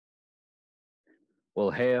Well,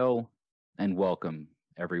 hail and welcome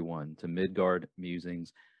everyone to Midgard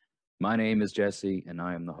Musings. My name is Jesse, and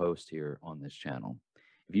I am the host here on this channel.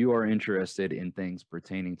 If you are interested in things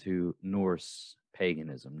pertaining to Norse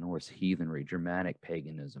paganism, Norse heathenry, Germanic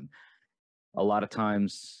paganism, a lot of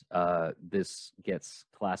times this gets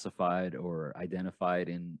classified or identified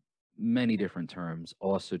in many different terms,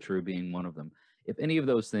 also true being one of them. If any of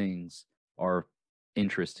those things are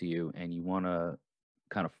interest to you and you want to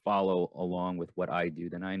kind of follow along with what I do,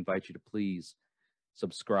 then I invite you to please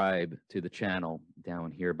subscribe to the channel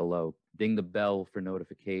down here below. Ding the bell for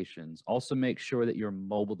notifications. Also make sure that your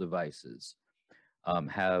mobile devices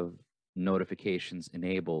have notifications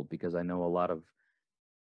enabled, because I know a lot of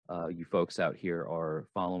you folks out here are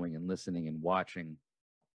following and listening and watching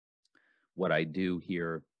what I do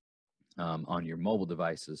here on your mobile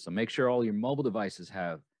devices. So make sure all your mobile devices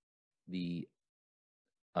have the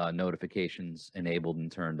notifications enabled and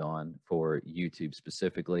turned on for YouTube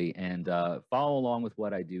specifically, and follow along with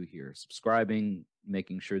what I do here, subscribing,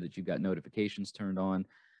 making sure that you've got notifications turned on.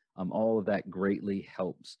 All of that greatly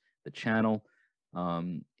helps the channel.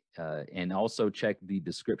 And also check the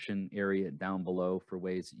description area down below for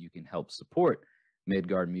ways that you can help support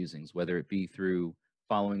Midgard Musings, whether it be through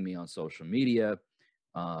following me on social media,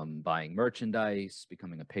 buying merchandise,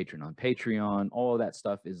 becoming a patron on Patreon. All of that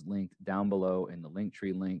stuff is linked down below in the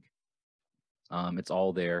Linktree link. It's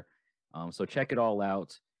all there. So check it all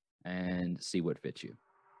out and see what fits you.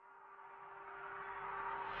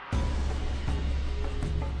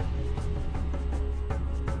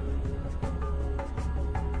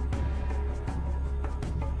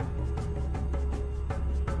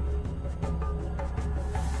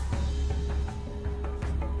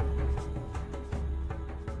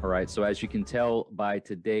 All right, so as you can tell by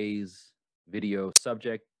today's video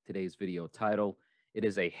subject, today's video title, it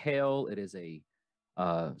is a hail, it is a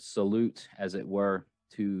salute, as it were,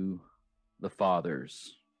 to the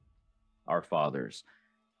fathers, our fathers,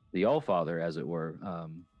 the All-Father, as it were,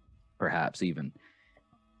 perhaps even.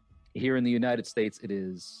 Here in the United States, it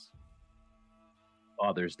is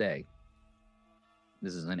Father's Day.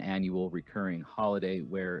 This is an annual recurring holiday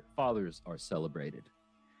where fathers are celebrated.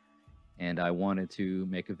 And I wanted to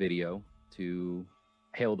make a video to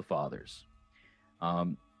hail the fathers.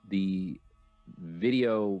 The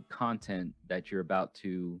video content that you're about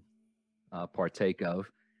to partake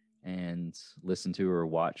of and listen to or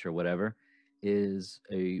watch or whatever is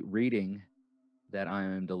a reading that I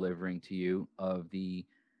am delivering to you of the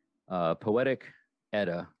Poetic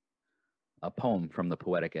Edda, a poem from the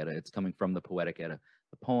Poetic Edda. It's coming from the Poetic Edda,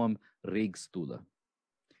 the poem Rígsþula.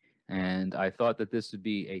 And I thought that this would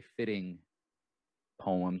be a fitting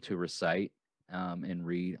poem to recite and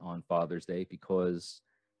read on Father's Day, because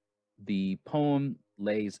the poem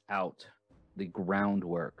lays out the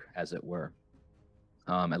groundwork, as it were,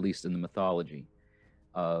 at least in the mythology,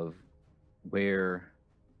 of where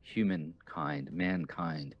humankind,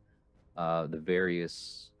 mankind, the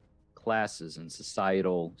various classes and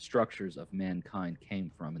societal structures of mankind came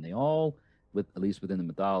from. And they all, at least within the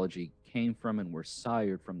mythology, came from and were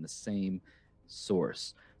sired from the same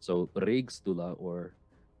source. So Rígsþula, or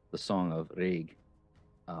the Song of Rig,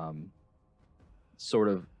 sort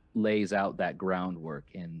of lays out that groundwork.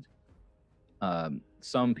 And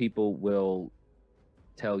some people will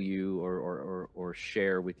tell you or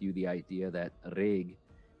share with you the idea that Rig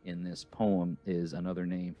in this poem is another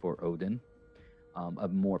name for Odin. A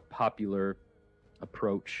more popular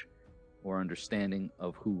approach or understanding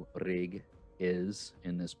of who Rig is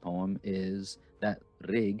in this poem is that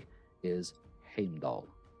Rig is Heimdallr,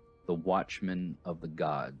 the watchman of the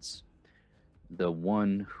gods, the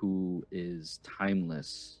one who is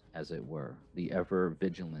timeless, as it were, the ever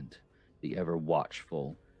vigilant, the ever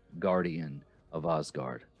watchful guardian of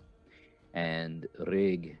Asgard. And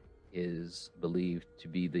Rig is believed to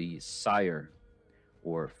be the sire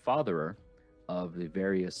or fatherer of the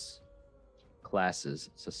various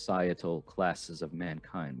classes, societal classes of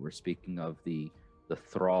mankind. We're speaking of the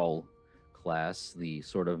thrall class, the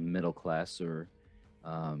sort of middle class, or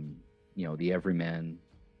the everyman,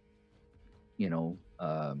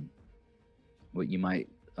 what you might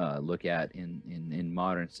look at in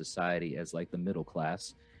modern society as like the middle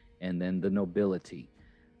class, and then the nobility.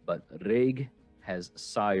 But Rig has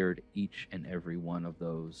sired each and every one of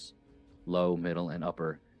those low, middle, and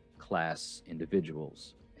upper class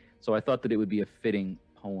individuals. So I thought that it would be a fitting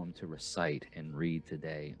poem to recite and read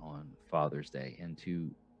today on Father's Day, and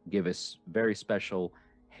to give us very special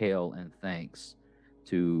hail and thanks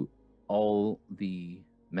to all the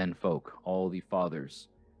menfolk, all the fathers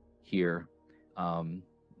here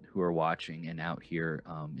who are watching and out here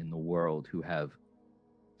in the world, who have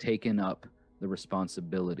taken up the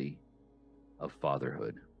responsibility of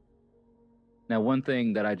fatherhood. Now, one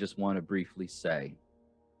thing that I just want to briefly say,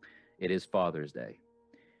 it is Father's Day.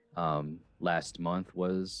 Last month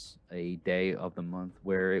was a day of the month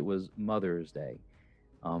where it was Mother's Day.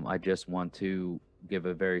 I just want to give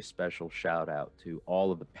a very special shout out to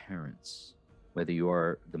all of the parents, whether you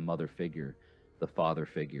are the mother figure, the father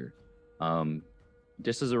figure.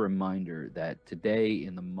 Just as a reminder that today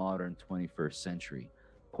in the modern 21st century,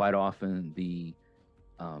 quite often the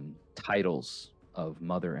titles of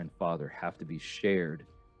mother and father have to be shared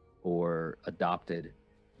or adopted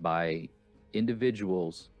by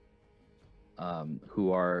individuals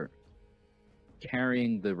who are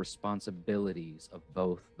carrying the responsibilities of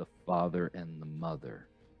both the father and the mother.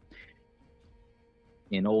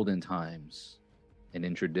 In olden times, and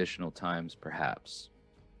in traditional times perhaps,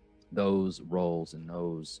 those roles and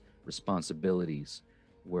those responsibilities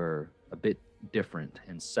were a bit different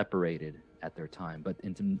and separated at their time. But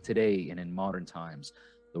today and in modern times,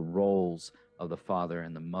 the roles of the father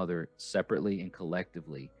and the mother separately and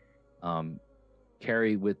collectively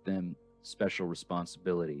carry with them special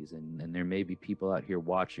responsibilities. And there may be people out here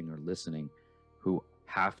watching or listening who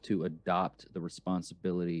have to adopt the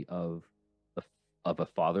responsibility of a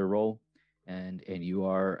father role, and you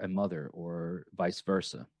are a mother, or vice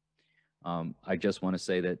versa. I just want to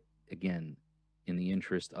say that, again, in the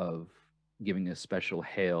interest of giving a special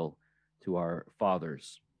hail to our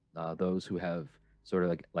fathers, those who have sort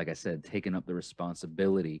of, like I said, taken up the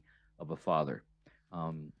responsibility of a father.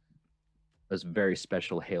 A very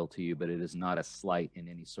special hail to you, but it is not a slight in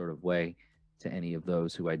any sort of way to any of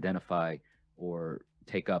those who identify or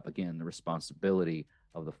take up, again, the responsibility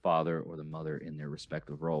of the father or the mother in their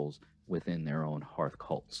respective roles within their own hearth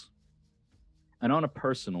cults. And on a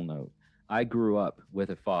personal note, I grew up with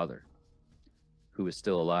a father who is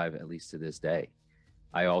still alive, at least to this day.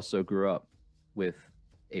 I also grew up with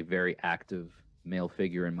a very active male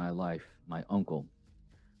figure in my life, my uncle,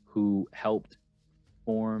 who helped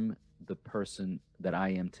form the person that I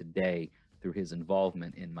am today through his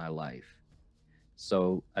involvement in my life.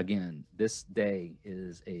 So again, this day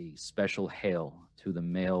is a special hail to the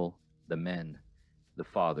men, the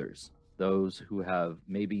fathers, those who have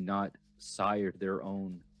maybe not sired their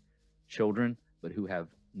own children, but who have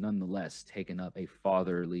nonetheless taken up a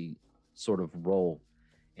fatherly sort of role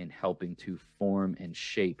in helping to form and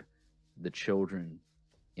shape the children,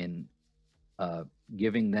 in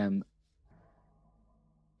giving them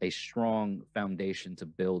a strong foundation to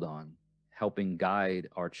build on, helping guide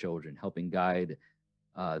our children, helping guide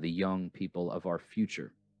the young people of our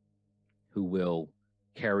future who will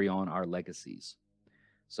carry on our legacies.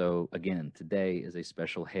 So again, today is a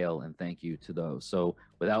special hail and thank you to those. So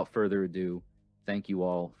without further ado, thank you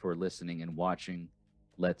all for listening and watching.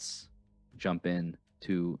 Let's jump in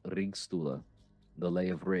to Rígsþula, the Lay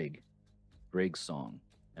of Rig, Rig's song,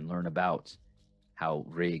 and learn about how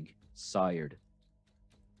Rig sired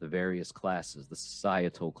the various classes, the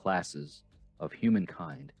societal classes of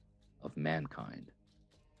humankind, of mankind.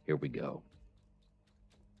 Here we go.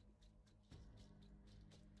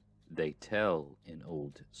 They tell in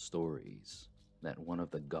old stories that one of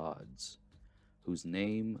the gods, whose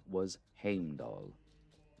name was Heimdallr,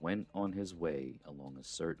 went on his way along a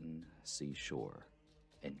certain seashore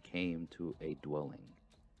and came to a dwelling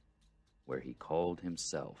where he called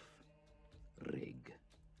himself Rig.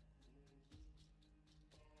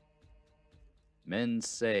 Men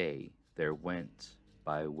say there went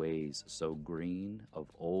by ways so green of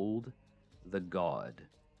old the god,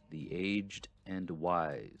 the aged and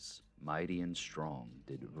wise, mighty and strong,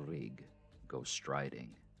 did Rig go striding.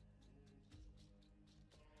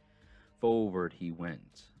 Forward he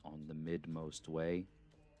went on the midmost way.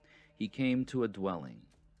 He came to a dwelling,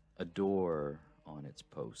 a door on its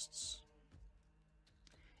posts.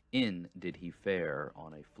 In did he fare,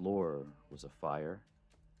 on a floor was a fire.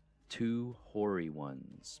 Two hoary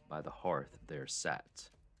ones by the hearth there sat,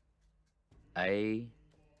 Ay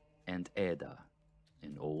and Edda,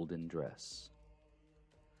 in olden dress.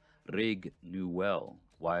 Rig knew well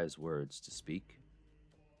wise words to speak.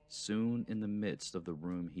 Soon in the midst of the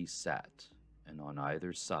room he sat, and on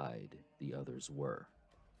either side the others were.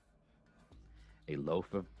 A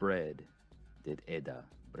loaf of bread did Edda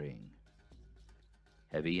bring,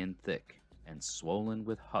 heavy and thick and swollen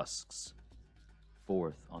with husks.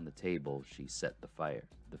 Forth on the table she set the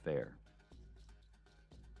fare,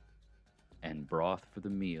 and broth for the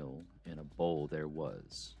meal in a bowl there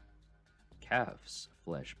was. Calf's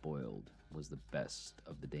flesh boiled was the best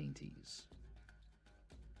of the dainties.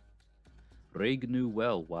 Rig knew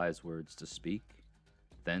well wise words to speak.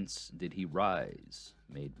 Thence did he rise,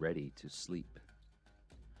 made ready to sleep.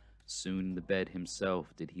 Soon in the bed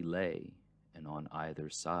himself did he lay, and on either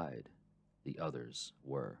side the others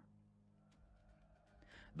were.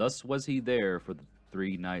 Thus was he there for the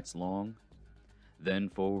 3 nights long. Then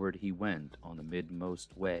forward he went on the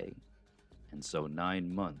midmost way, and so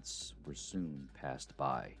 9 months were soon passed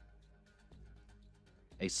by.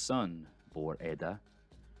 A son bore Eda,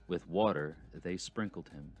 with water they sprinkled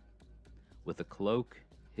him, with a cloak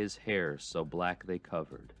his hair so black they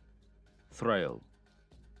covered. Thrail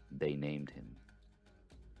they named him.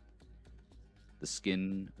 The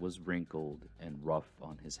skin was wrinkled and rough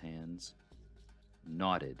on his hands,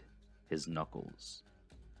 knotted his knuckles,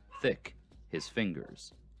 thick his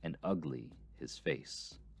fingers, and ugly his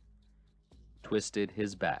face, twisted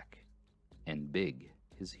his back, and big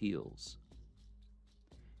his heels.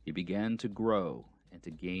 He began to grow and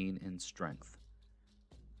to gain in strength.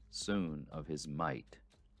 Soon of his might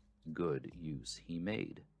good use he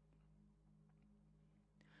made.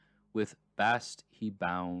 With bast he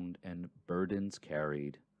bound and burdens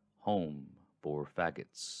carried, home bore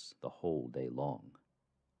faggots the whole day long.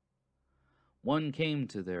 One came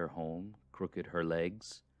to their home, crooked her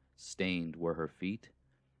legs, stained were her feet,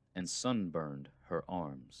 and sunburned her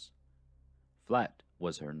arms. Flat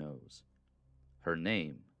was her nose. Her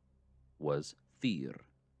name was Thyr.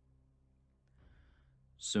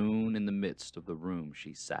 Soon in the midst of the room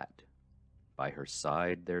she sat. By her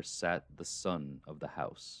side there sat the son of the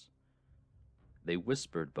house. They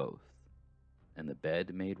whispered both, and the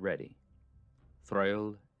bed made ready,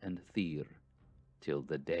 Thrail and Thyr, till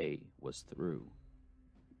the day was through.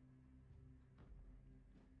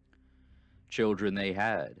 Children they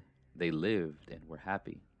had, they lived and were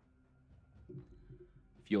happy.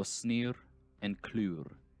 Fjosnir and Klur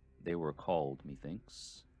they were called,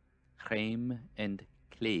 methinks, Heim and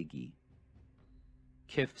Klegi,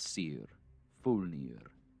 Kefsir, Fulnir,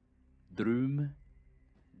 Drum,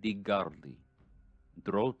 Digardi,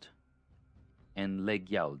 Drot, and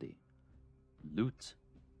Legjaldi, Lut,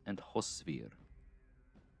 and Hosvir.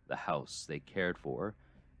 The house they cared for,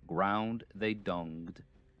 ground they dunged,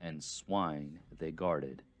 and swine they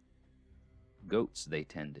guarded. Goats they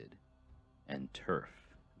tended, and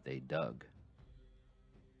turf they dug.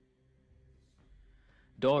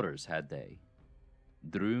 Daughters had they,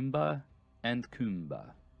 Drumba and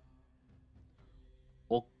Kumba,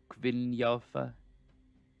 Okvinjalfa,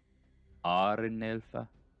 Arenelfa,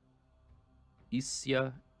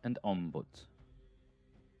 Isja and Ombot,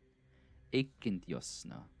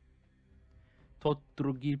 Ekintjosna,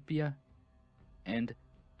 Totrugirpia, and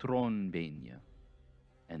Tronbenia,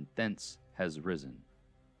 and thence has risen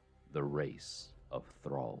the race of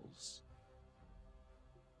thralls.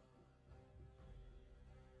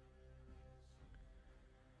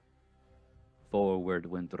 Forward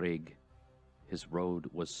went Rig, his road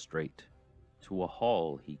was straight, to a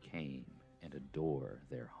hall he came, and a door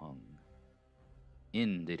there hung.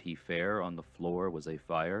 In did he fare, on the floor was a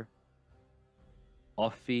fire.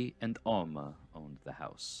 Offi and Alma owned the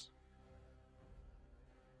house.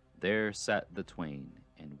 There sat the twain,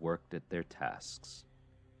 and worked at their tasks.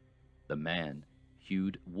 The man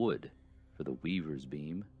hewed wood for the weaver's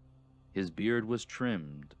beam. His beard was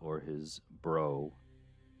trimmed o'er his brow.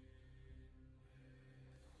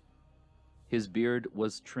 His beard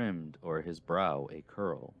was trimmed o'er his brow a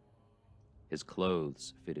curl. His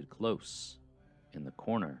clothes fitted close, in the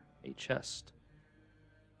corner a chest.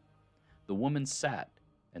 The woman sat,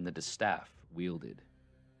 and the distaff wielded.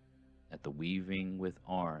 At the weaving with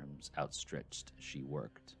arms outstretched she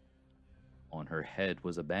worked. On her head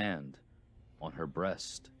was a band, on her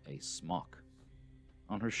breast a smock.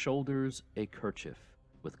 On her shoulders a kerchief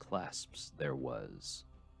with clasps there was.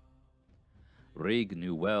 Rig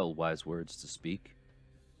knew well wise words to speak.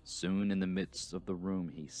 Soon in the midst of the room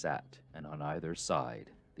he sat, and on either side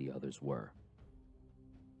the others were.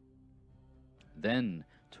 Then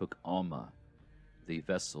took Alma the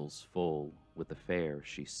vessels full with the fare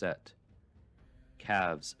she set.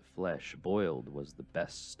 Calves' flesh boiled was the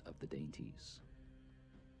best of the dainties.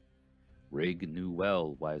 Rig knew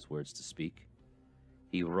well wise words to speak.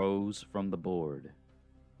 He rose from the board,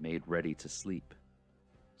 made ready to sleep.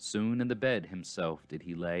 Soon in the bed himself did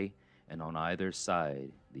he lay, and on either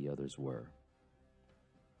side the others were.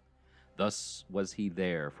 Thus was he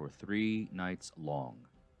there for 3 nights long.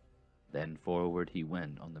 Then forward he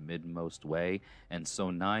went on the midmost way, and so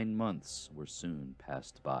 9 months were soon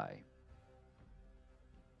passed by.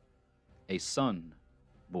 A son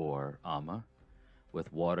bore Amma,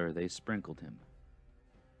 with water they sprinkled him.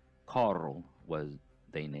 Karl was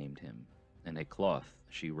they named him, in a cloth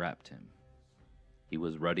she wrapped him. He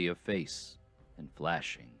was ruddy of face, and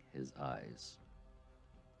flashing his eyes.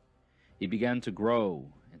 He began to grow,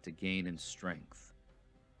 and to gain in strength.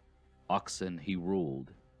 Oxen he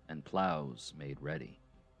ruled, and plows made ready.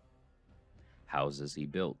 Houses he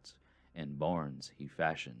built, and barns he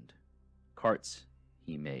fashioned. Carts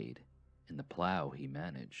he made, and the plow he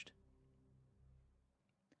managed.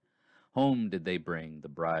 Home did they bring the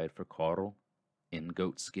bride for Karl, in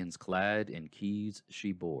goatskins clad, and keys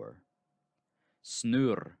she bore.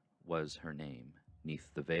 Snur was her name,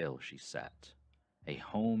 'neath the veil she sat. A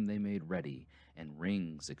home they made ready, and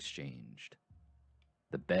rings exchanged.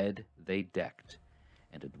 The bed they decked,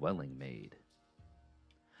 and a dwelling made.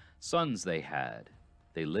 Sons they had,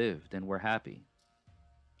 they lived and were happy.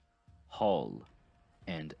 Hall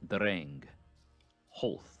and Dreng,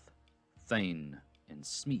 Holth, Thane and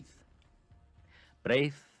Smith,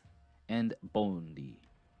 Breith and Bondi,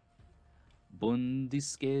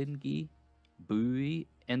 Bundiskengi, Bui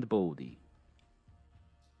and Bodie,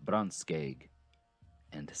 Branskeg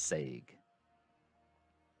and Seg.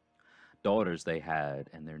 Daughters they had,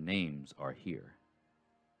 and their names are here.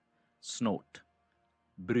 Snot,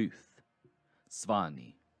 Bruth,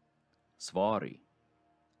 Svani, Svari,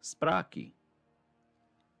 Spraki,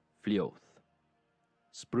 Fljoth,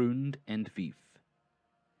 Sprund and Vif,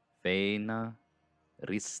 Fena,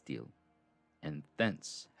 Ristil, and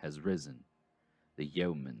thence has risen the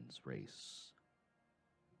yeoman's race.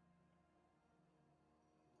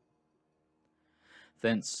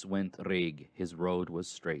 Thence went Rig, his road was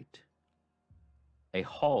straight. A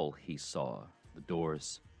hall he saw, the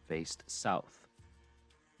doors faced south.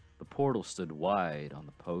 The portal stood wide on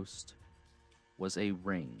the post, was a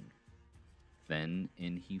ring. Then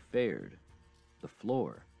in he fared, the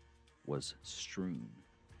floor was strewn.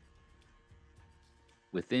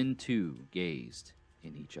 Within two gazed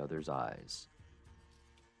in each other's eyes,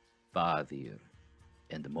 Vadir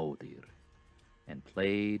and Modir, and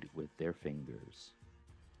played with their fingers.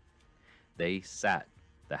 They sat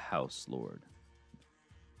the house lord.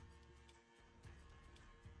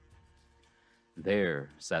 There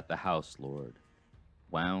sat the house lord,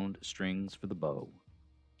 wound strings for the bow.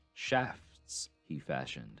 Shafts he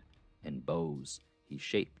fashioned, and bows he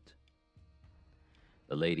shaped.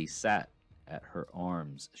 The lady sat, at her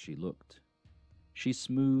arms she looked. She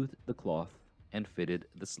smoothed the cloth and fitted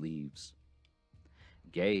the sleeves.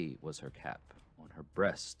 Gay was her cap, on her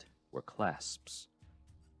breast were clasps.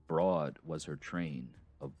 Broad was her train,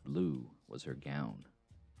 of blue was her gown.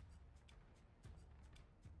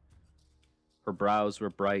 Her brows were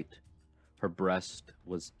bright, her breast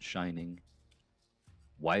was shining,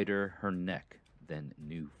 whiter her neck than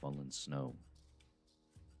new-fallen snow.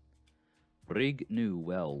 Rig knew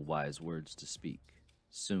well wise words to speak.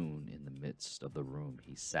 Soon in the midst of the room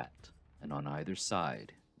he sat, and on either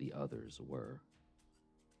side the others were.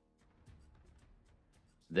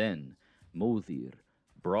 Then Modir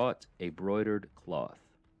brought a broidered cloth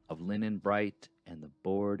of linen bright, and the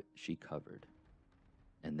board she covered.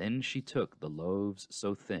 And then she took the loaves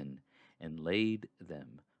so thin, and laid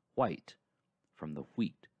them white from the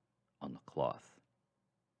wheat on the cloth.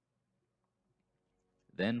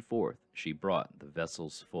 Then forth she brought the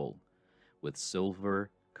vessels full, with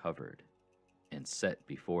silver covered, and set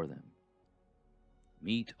before them.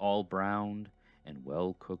 Meat all browned, and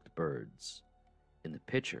well-cooked birds. In the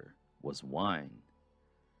pitcher was wine.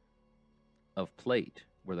 Of plate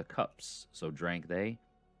were the cups, so drank they,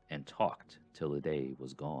 and talked till the day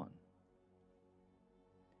was gone.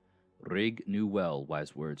 Rig knew well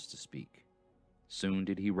wise words to speak. Soon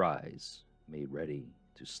did he rise, made ready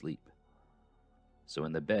to sleep. So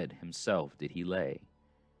in the bed himself did he lay,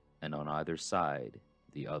 and on either side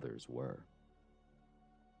the others were.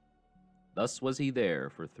 Thus was he there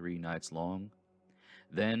for 3 nights long.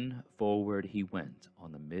 Then forward he went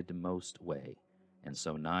on the midmost way, and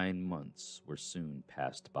so 9 months were soon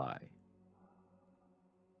passed by.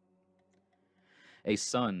 A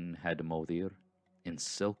son had Modir, in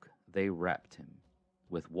silk they wrapped him,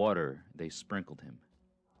 with water they sprinkled him.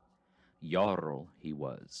 Jarl he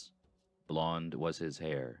was, blond was his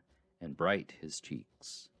hair, and bright his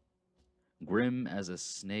cheeks. Grim as a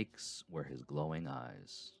snake's were his glowing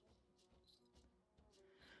eyes.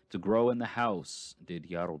 To grow in the house did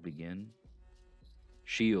Jarl begin.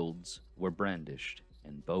 Shields were brandished,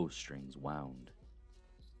 and bowstrings wound.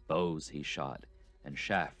 Bows he shot, and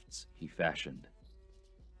shafts he fashioned.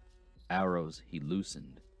 Arrows he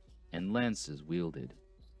loosened, and lances wielded.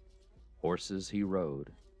 Horses he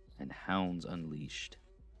rode, and hounds unleashed.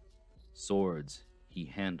 Swords he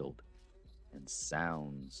handled, and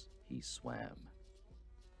sounds he swam.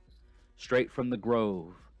 Straight from the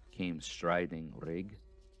grove came striding Rig.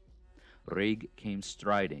 Rig came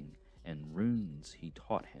striding, and runes he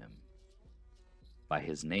taught him. By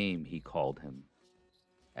his name he called him.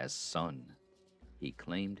 as son, he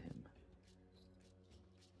claimed him,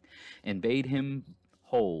 and bade him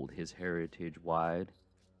hold his heritage wide,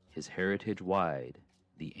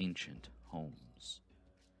 the ancient homes.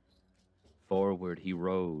 Forward he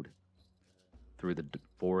rode through the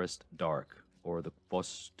forest dark, o'er the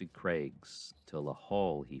frosty crags, till a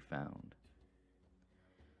hall he found.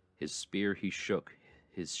 His spear he shook,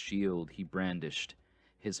 his shield he brandished,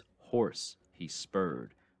 his horse he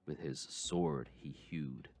spurred, with his sword he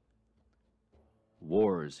hewed.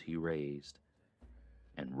 Wars he raised,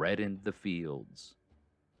 and reddened the fields.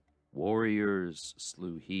 Warriors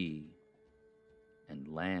slew he, and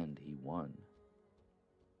land he won.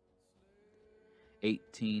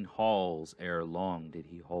 18 halls ere long did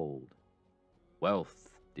he hold.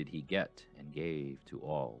 Wealth did he get and gave to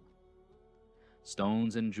all.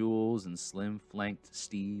 Stones and jewels and slim-flanked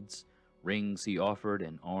steeds, rings he offered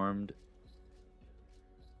and arm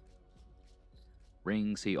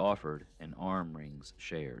rings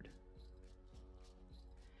shared.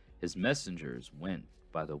 His messengers went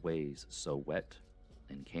by the ways so wet,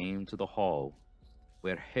 and came to the hall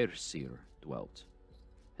where Hersir dwelt.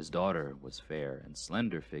 His daughter was fair and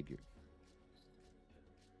slender-fingered.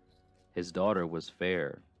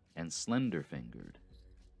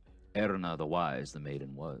 Erna the wise the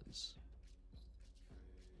maiden was.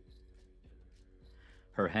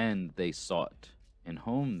 Her hand they sought, and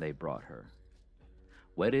home they brought her.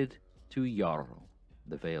 Wedded to Jarl,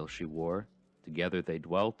 the veil she wore. Together they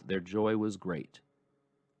dwelt, their joy was great.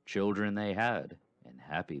 Children they had, and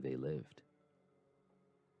happy they lived.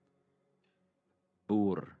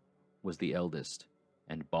 Bur was the eldest,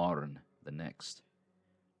 and Barn the next.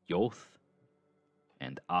 Yoth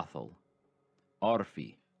and Athel,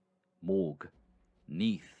 Arfi, Mog,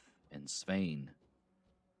 Neith, and Svein.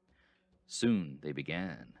 Soon they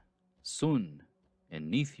began, Sun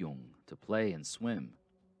and Nithjung, to play and swim.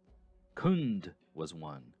 Kund was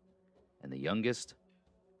one, and the youngest,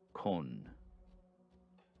 Kon.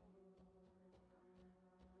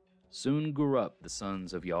 Soon grew up the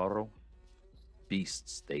sons of Jarl.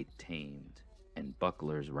 Beasts they tamed, and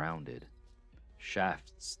bucklers rounded.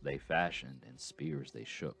 Shafts they fashioned, and spears they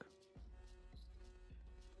shook.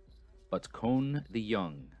 But Kon the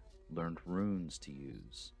young learned runes to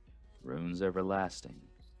use, runes everlasting,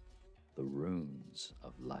 the runes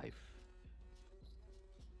of life.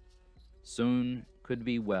 Soon could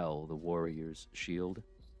be well the warrior's shield,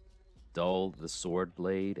 dulled the sword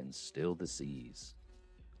blade and stilled the seas.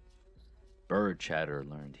 Bird chatter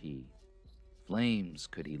learned he, flames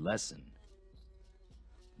could he lessen,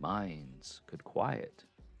 minds could quiet,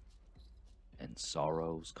 and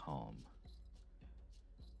sorrows calm.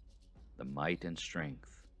 The might and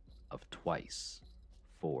strength of twice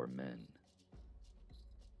 4 men.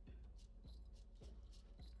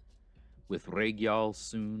 With Regjal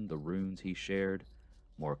soon the runes he shared,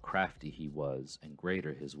 more crafty he was, and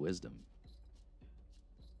greater his wisdom.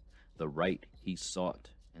 The right he sought,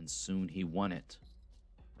 and soon he won it,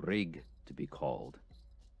 Rig to be called,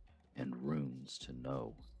 and runes to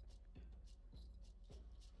know.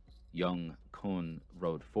 Young Kun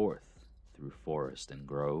rode forth through forest and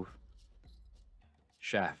grove,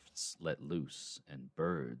 shafts let loose, and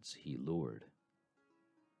birds he lured.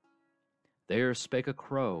 There spake a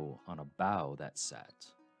crow on a bough that sat.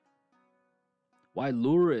 Why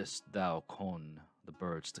lurest thou, Kun, the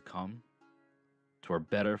birds to come? 'Twere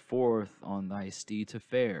better forth on thy steed to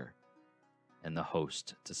fare, and the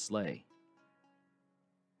host to slay.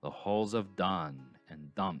 The halls of Dan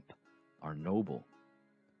and Damp are noble.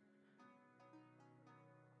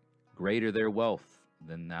 Greater their wealth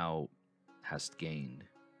than thou hast gained.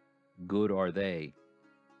 Good are they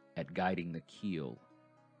at guiding the keel,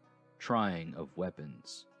 trying of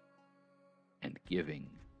weapons, and giving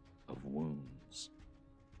of wounds.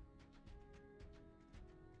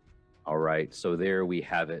 All right, so there we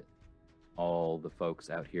have it. All the folks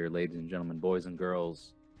out here, ladies and gentlemen, boys and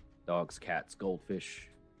girls, dogs, cats, goldfish,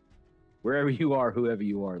 wherever you are, whoever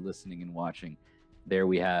you are listening and watching, there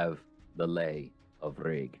we have the lay of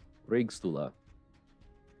Rígsþula.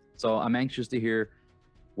 So I'm anxious to hear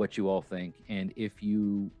what you all think, and if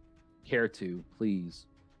you care to, please,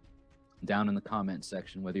 down in the comment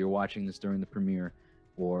section, whether you're watching this during the premiere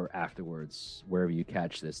or afterwards, wherever you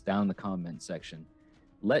catch this, down in the comment section,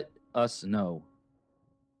 let us know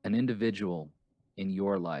an individual in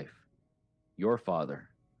your life, your father,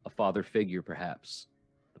 a father figure perhaps,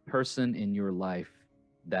 the person in your life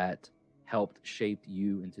that helped shape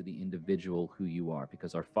you into the individual who you are,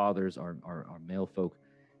 because our fathers, our male folk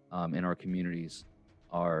in our communities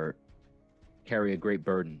carry a great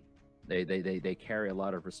burden. They carry a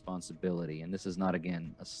lot of responsibility, and this is not,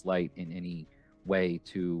 again, a slight in any way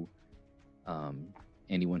to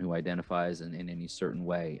anyone who identifies in any certain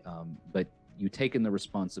way, but you taking the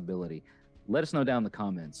responsibility. Let us know down in the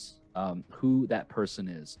comments who that person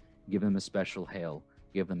is. Give them a special hail.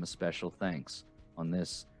 Give them a special thanks on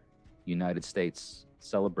this United States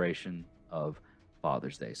celebration of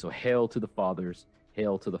Father's Day. So hail to the fathers,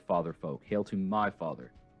 hail to the father folk, hail to my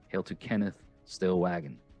father, hail to Kenneth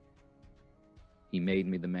Stillwagon. He made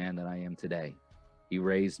me the man that I am today. He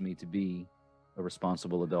raised me to be a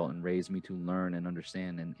responsible adult and raised me to learn and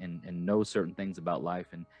understand and know certain things about life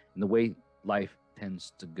and the way life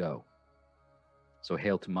tends to go. So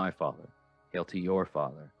hail to my father, hail to your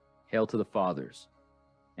father, hail to the fathers,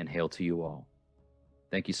 and hail to you all.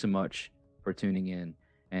 Thank you so much for tuning in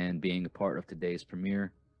and being a part of today's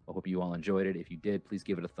premiere. I hope you all enjoyed it. If you did, please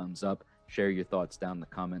give it a thumbs up. Share your thoughts down in the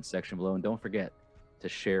comments section below. And don't forget to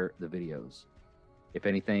share the videos. If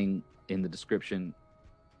anything in the description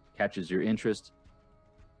catches your interest,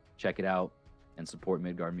 check it out and support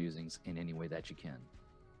Midgard Musings in any way that you can.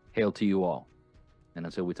 Hail to you all. And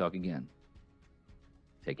until we talk again,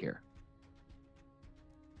 take care.